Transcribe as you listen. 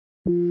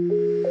Through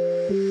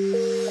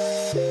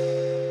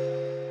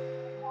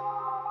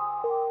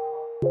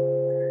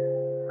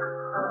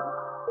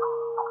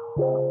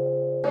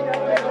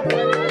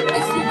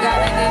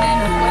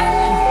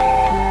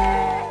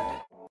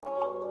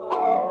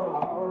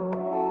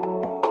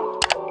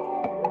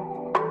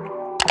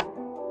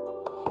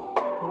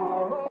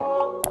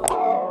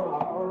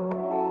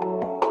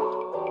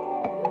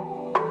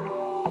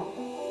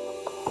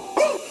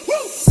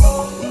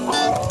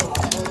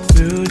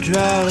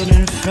drought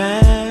and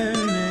famine,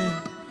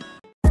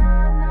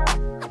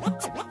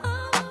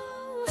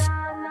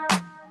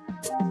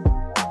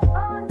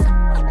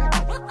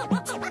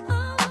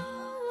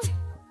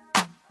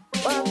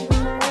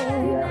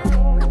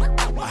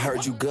 I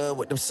heard you good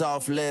with them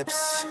soft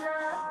lips.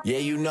 Yeah,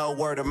 you know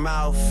word of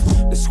mouth.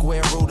 The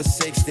square root of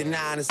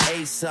 69 is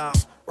 8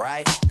 something,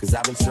 right? Cause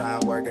I've been trying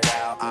to work it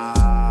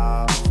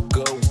out.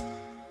 Go,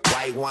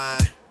 white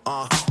wine.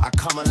 I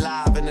come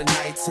alive in the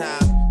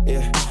nighttime.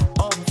 Yeah,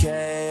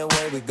 okay,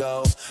 away we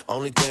go.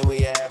 Only thing we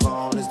have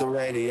on is the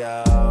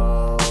radio.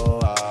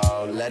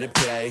 Oh, let it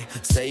play.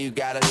 Say you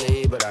gotta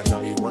leave, but I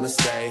know you wanna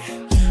stay.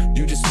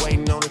 You just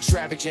waiting on the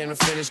traffic jam to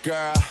finish,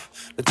 girl.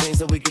 The things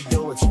that we could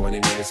do in 20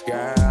 minutes,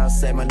 girl.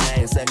 Say my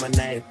name,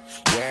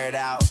 wear it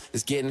out.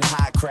 It's getting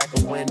hot, crack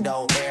a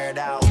window, air it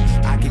out.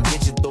 I can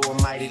get you through a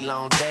mighty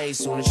long day.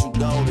 Soon as you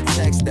go, the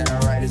text that I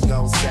write is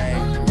gonna say,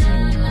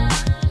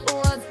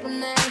 what's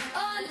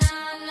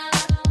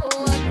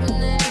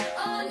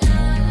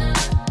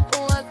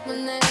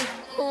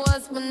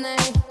my name?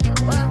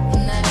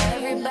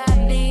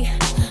 Everybody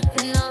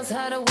knows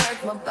how to work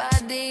my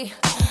body,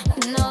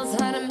 knows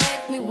how to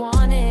make me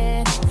want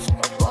it.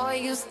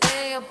 Boy, you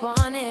stay up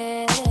on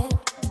it.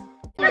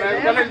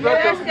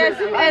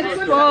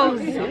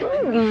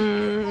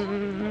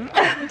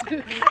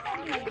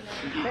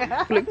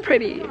 Look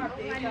pretty.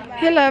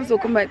 Hey loves,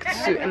 welcome back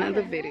to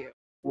another video.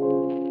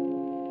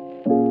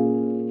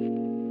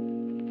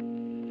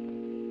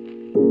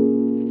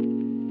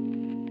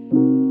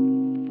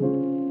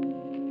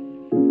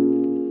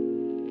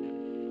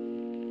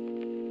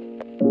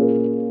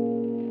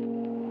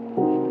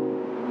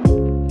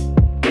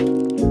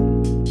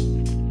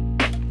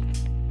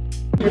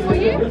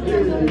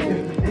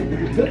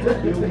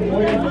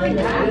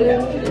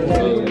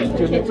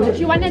 Do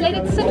you want to let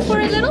it sit for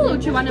a little, or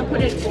do you want to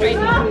put it straight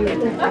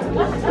in?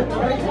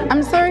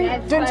 I'm sorry,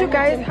 don't you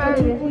guys have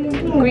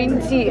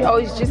green tea? Oh,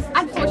 it's just...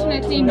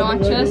 Unfortunately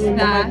not, just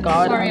that. Oh my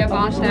God. Sorry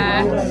about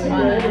that.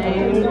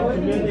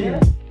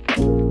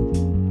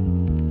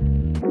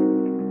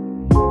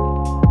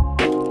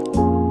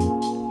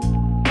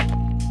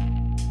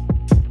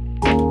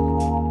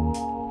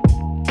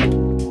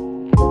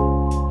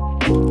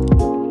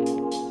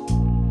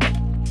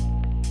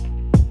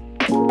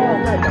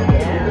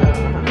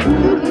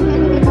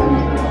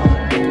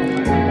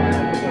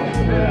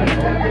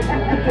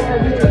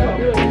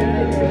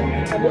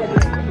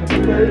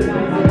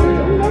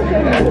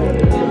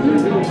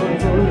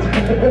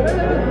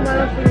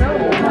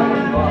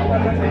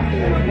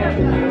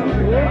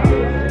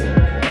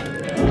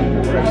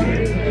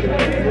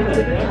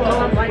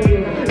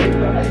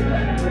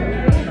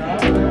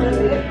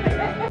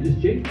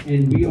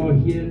 And we are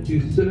here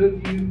to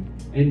serve you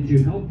and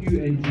to help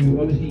you and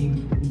to obviously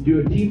do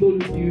a team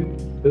build with you,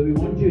 but we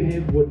want to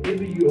have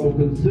whatever you are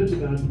concerned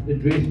about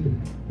addressed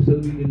so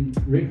we can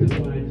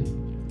rectify it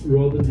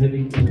rather than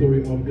having a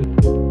story after.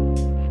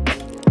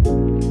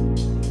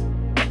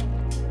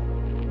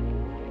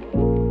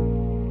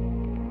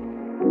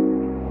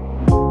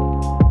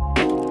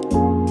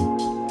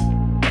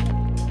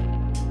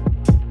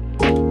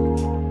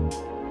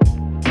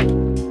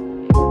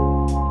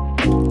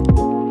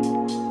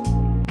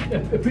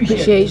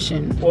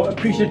 Appreciation or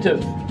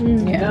appreciative.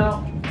 Yeah.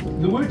 Now,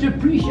 the word to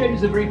appreciate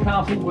is a very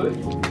powerful word.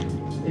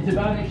 It's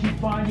about actually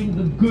finding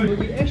the good.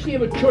 We actually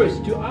have a choice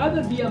to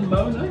either be a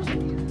moaner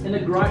and a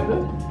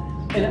griper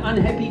and an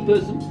unhappy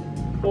person,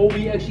 or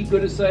we actually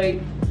got to say,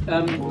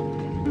 Alright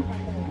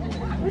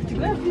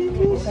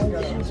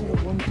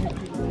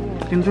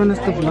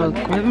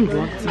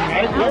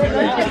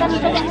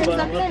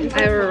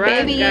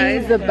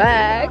guys, the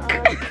back.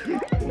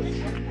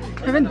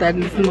 I haven't done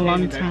this in a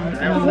long time.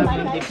 I love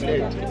it.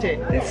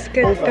 Let's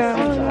get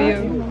the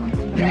view.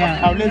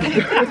 Yeah.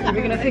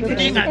 We're gonna take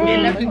pictures.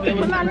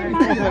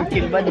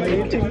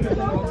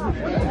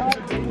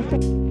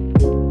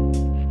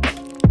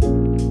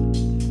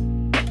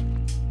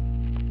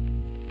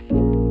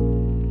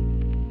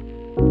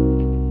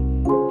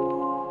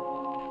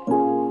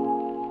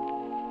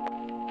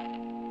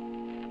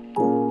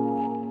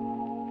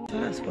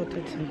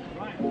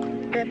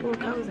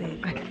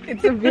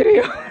 It's a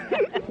video.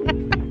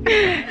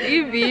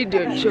 A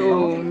video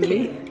show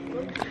me.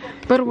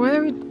 But what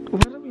are we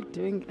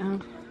doing?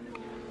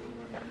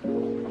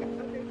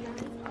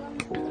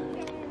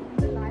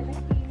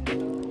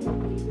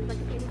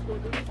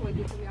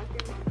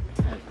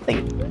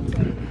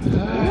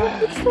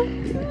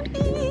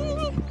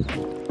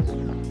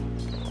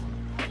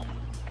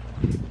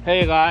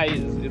 Hey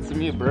guys, it's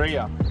me,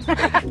 Boya.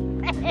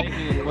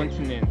 Making a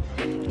continent.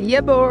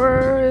 Yeah,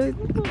 boy.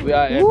 We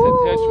are at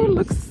Ooh, Takealot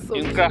looks so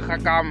in Kragga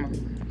Kamma.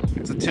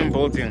 It's a team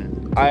building,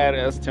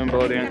 IRS team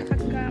building.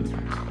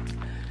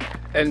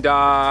 And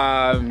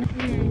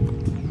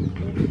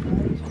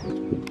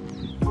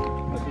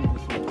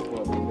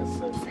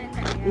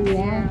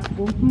yeah.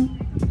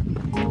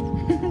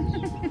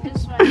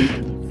 This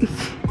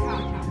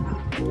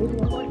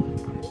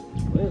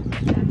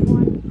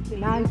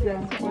one.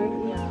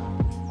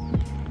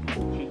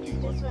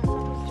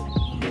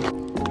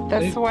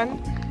 This one?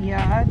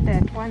 Yeah,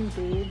 that one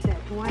there,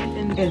 that one,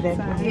 and that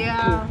one.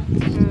 Yeah.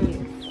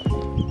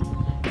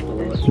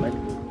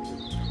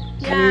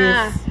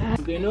 Yeah.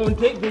 they don't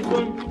take this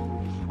one.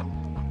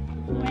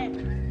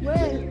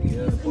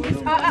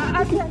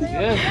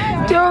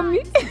 Yes. Tell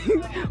me.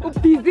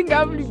 Busy, busy.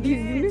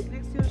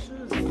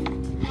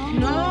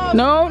 No.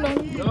 No, no.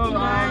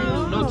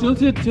 No,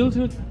 tilt it. This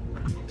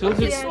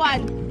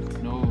one.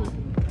 No,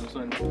 this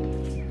one.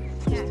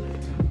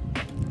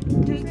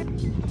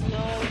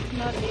 No,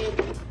 not it.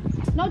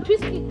 No,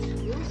 twist it.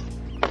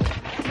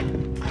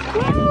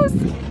 Wow, so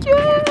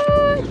cute.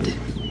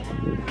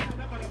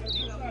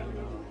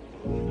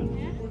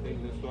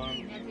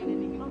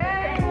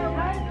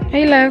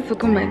 Hey guys,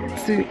 welcome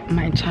back to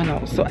my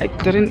channel. So I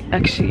didn't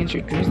actually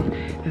introduce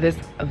this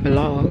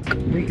vlog.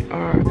 We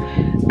are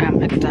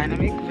a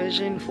dynamic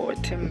vision for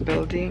team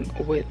building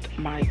with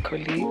my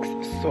colleagues.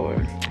 So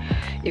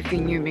if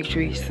you're new, make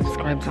sure you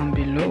subscribe down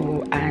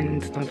below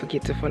and don't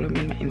forget to follow me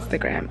on my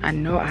Instagram. I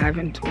know I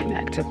haven't been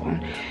active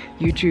on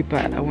YouTube,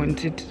 but I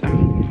wanted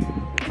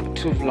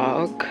to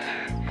vlog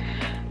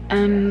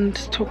and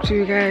talk to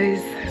you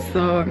guys.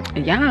 So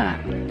yeah,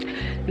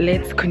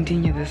 let's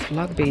continue this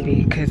vlog,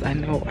 baby, because I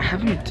know I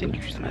haven't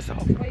introduced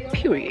myself,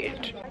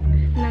 period.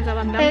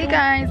 Hey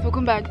guys,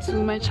 welcome back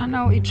to my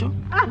channel. Icho.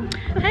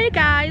 Hey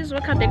guys,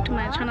 welcome back to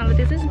my channel.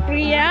 This is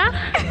Bria.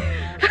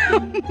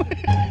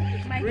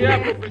 Bria,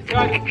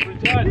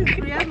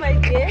 my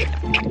guest.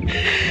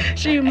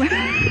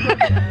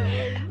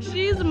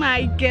 She's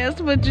my guest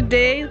for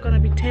today. She's gonna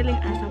be telling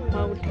us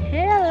about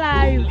her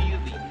life.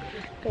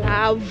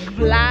 Love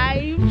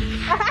life.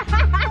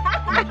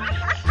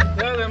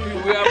 Tell them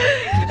we are.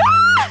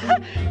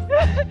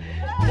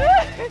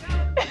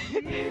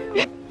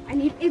 I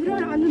need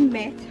everyone on the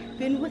mat,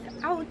 then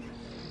without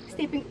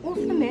stepping off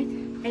the mat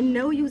and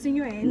no using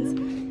your hands.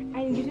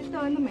 I need you to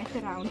turn the mat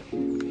around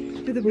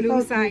to the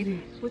blue side.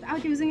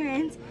 Without using your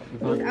hands,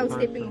 without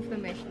stepping off the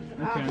mat.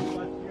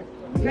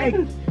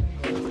 Okay.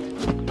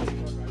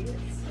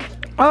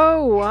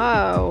 Oh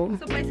wow.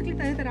 So basically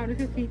turn it around with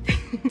your feet.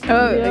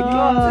 Oh, okay.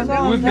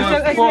 With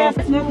the fork.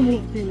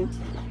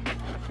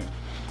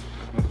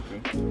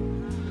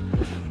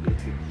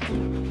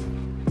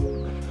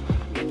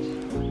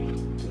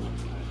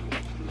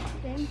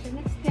 Then the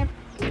next step.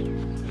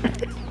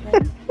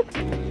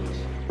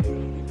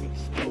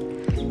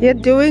 You're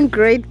doing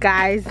great,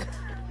 guys.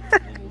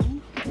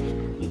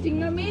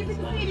 Doing amazing,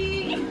 sweetie.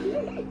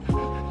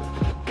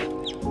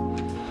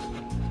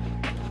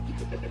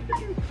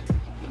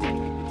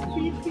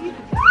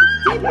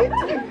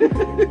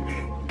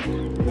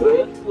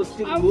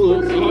 How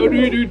do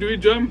you do it,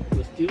 jump?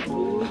 Do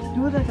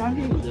the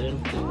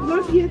jumping.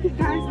 Not yet,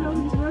 guys. No,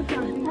 he's not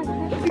jumping.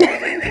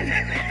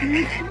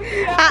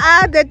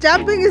 The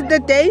jumping is the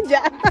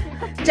danger.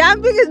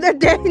 Jumping is the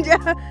danger.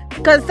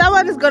 Because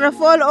someone is going to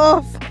fall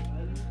off.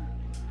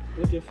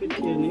 Put your feet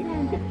here, Nick.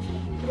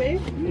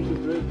 Wait.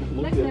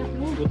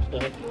 Move your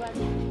foot up.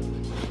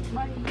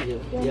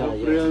 Yeah.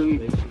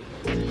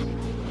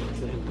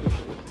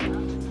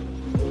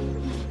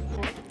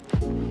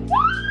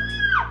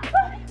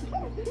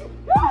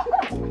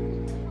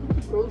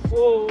 Don't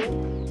fall.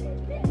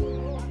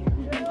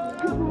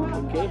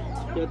 Okay,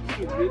 that's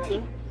the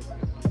breather.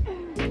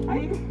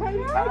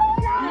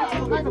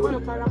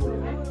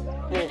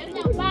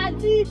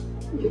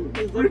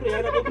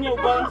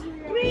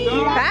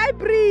 Hi,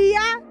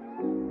 Priya.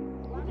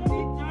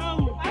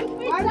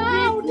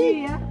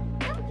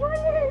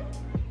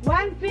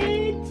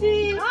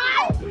 150.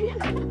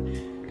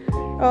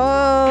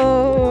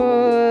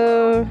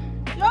 Oh.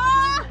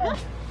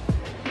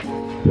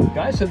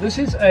 Guys, so this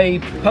is a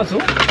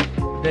puzzle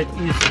that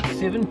is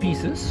 7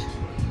 pieces,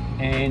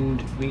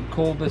 and we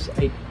call this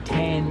a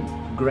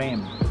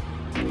tangram.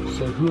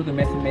 So who are the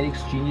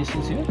mathematics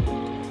geniuses here?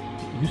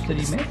 You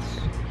study maths?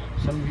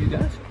 Some of you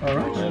guys?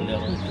 Alright.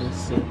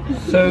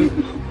 So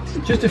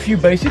just a few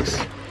basics.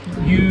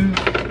 You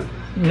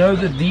know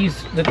that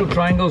these little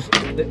triangles,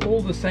 they're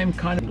all the same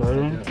kind of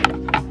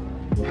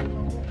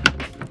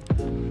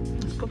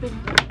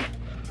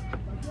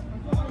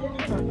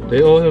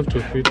They all have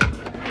to fit.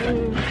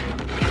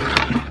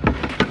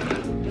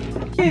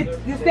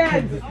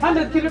 Distance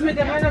 100 kilometers,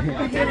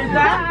 150 kilometers.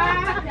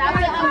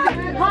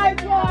 High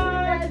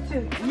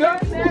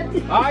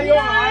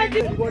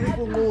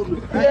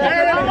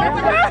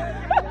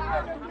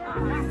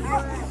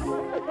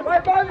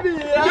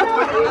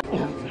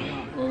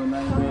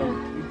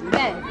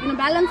Okay, you're gonna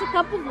balance a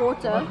cup of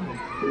water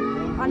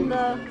on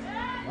the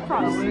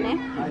across,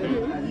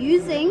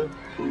 using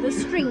the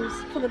strings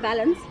for the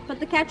balance. But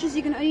the catch is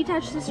you can only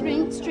touch the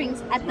strings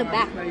at the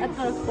back, at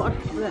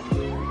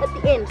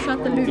the end, so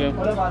at the loop.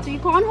 So you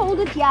can't hold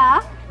it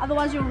here,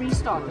 otherwise you'll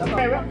restart.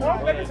 Okay.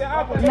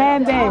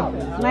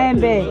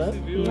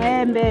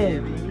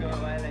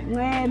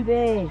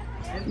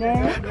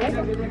 Yes,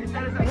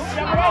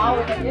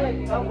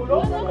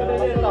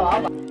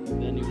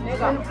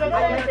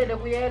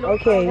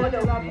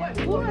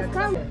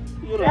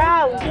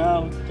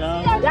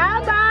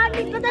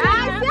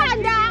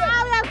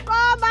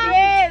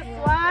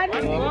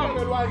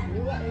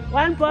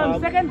 one bomb,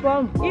 second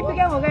bomb. Keep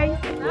again, okay?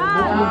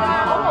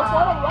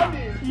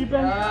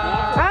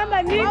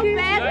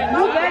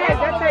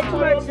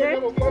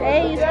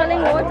 Hey, you're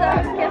spilling water.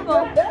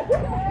 Careful.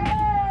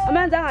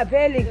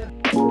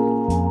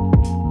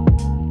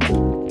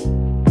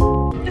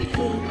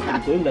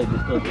 Going like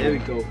this, there we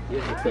go.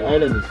 The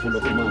island is full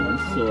of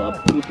mines, so I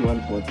put one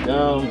boat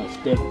down, I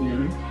step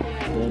in,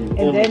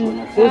 and then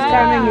who's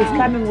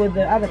coming with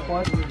the other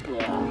boat.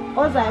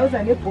 Oza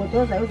your boat.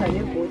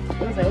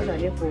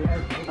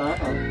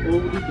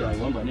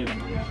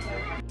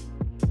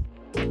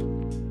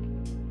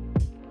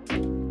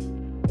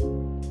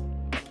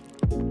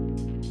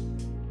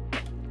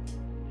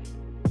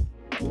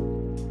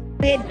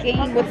 Head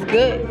game, what's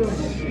good?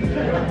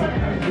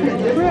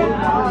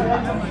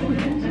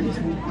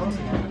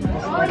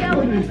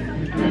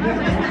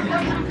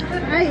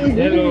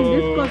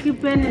 This coffee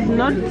pen is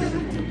not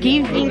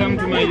giving.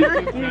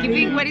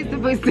 Giving what is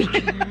supposed to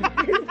give.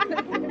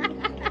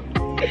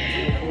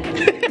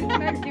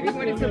 Not giving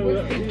what is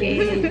supposed to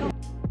give.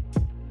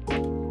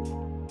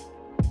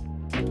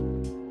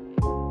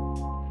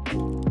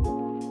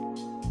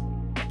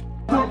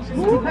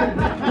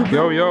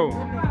 Yo.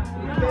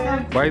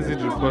 Why is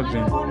it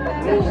recording?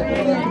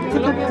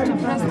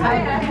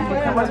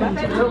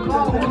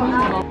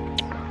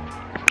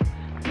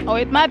 Oh,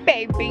 it's my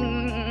baby.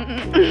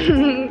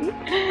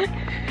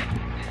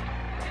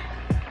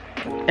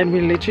 And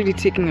we're literally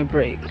taking a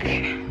break.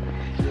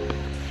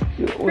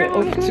 We're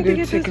off to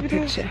go take a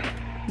picture.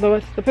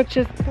 The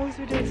pictures? Those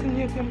videos in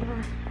your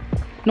camera.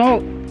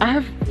 No, I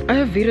have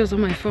videos on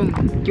my phone.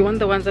 You want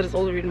the ones that is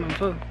already in my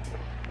phone?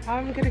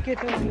 I'm gonna get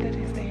the one that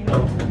is there.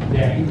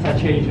 They're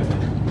interchangeable.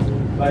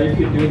 But if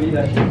you do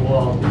leadership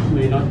well, this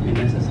may not be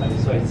necessary,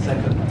 so it's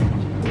sacrificed.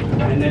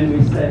 And then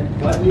we said,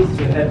 what needs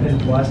to happen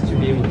for us to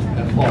be able to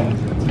perform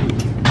as a team?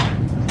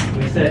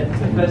 We said,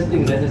 the first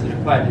thing that is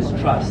required is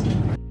trust.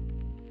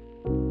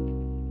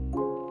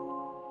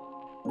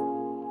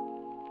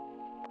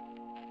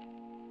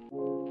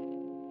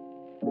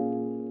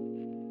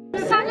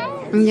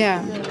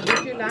 Yeah.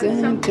 That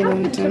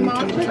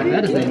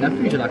is enough.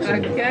 Would you like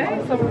some?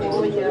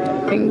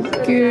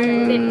 Thank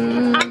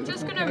you. I'm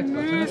just gonna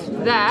move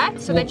that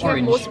so that you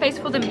have more space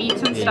for the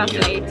meat and stuff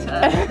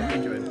later.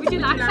 Would you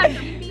like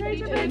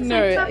some?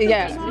 No,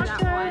 yeah.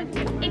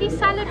 Any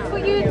salad for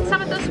you?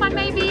 Some of this one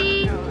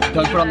maybe?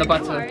 Don't put on the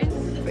butter.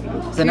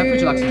 Is that enough? Would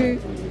you like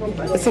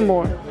some? Some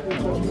more.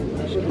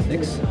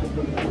 Thanks.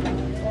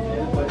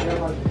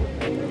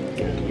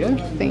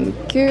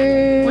 Thank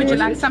you. Would you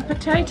like some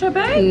potato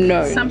bake?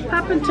 No. Some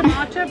pap and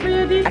tomato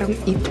bready? I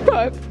don't eat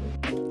pap.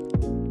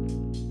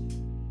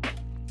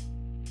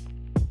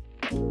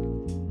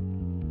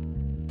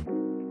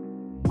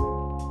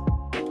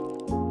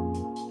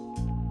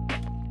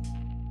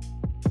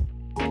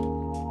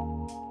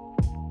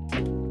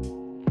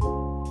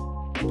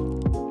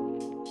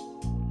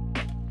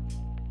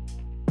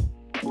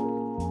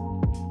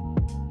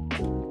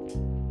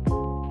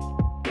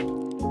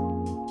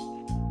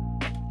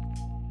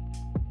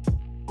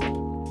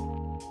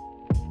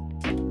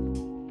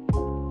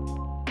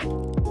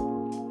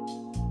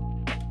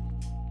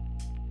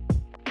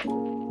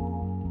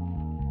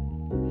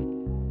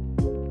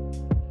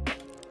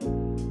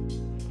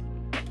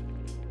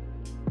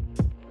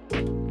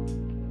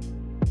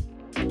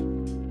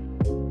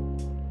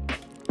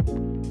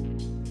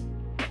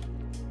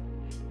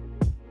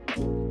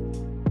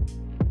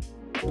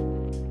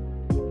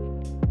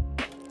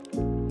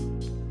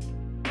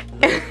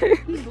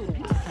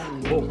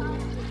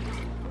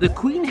 The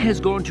Queen has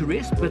gone to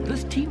rest, but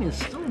this team is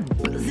still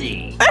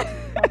busy.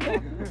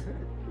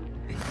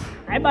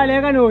 But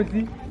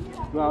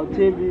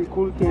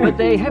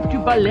they have to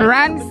ballet.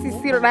 Run,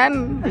 Sissy,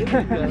 run.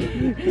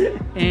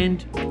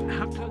 And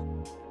how close?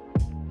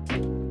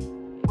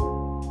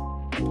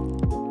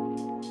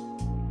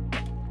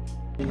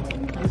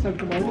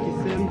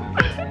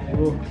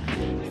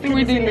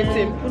 We're doing the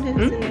team.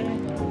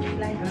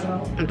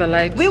 The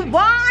lights. We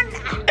won!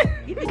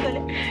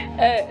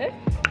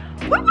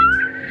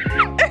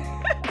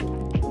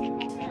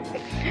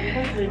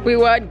 We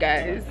won,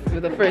 guys. We're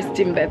the first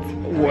team that's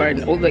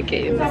won all the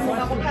games.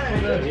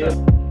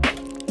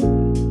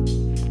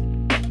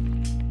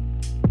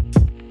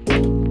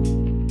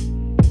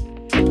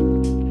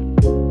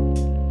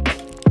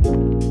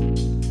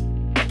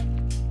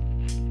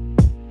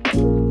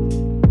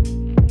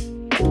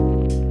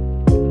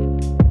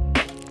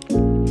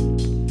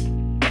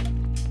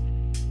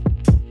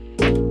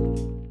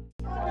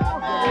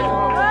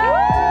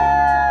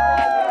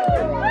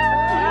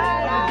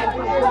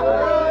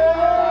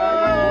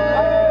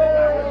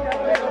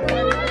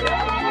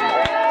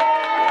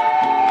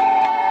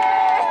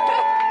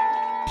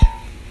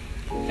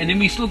 and then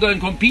we still go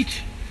and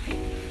compete.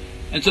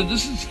 And so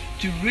this is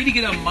to really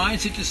get our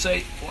mindset to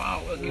say,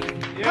 wow, okay.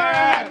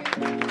 Yeah!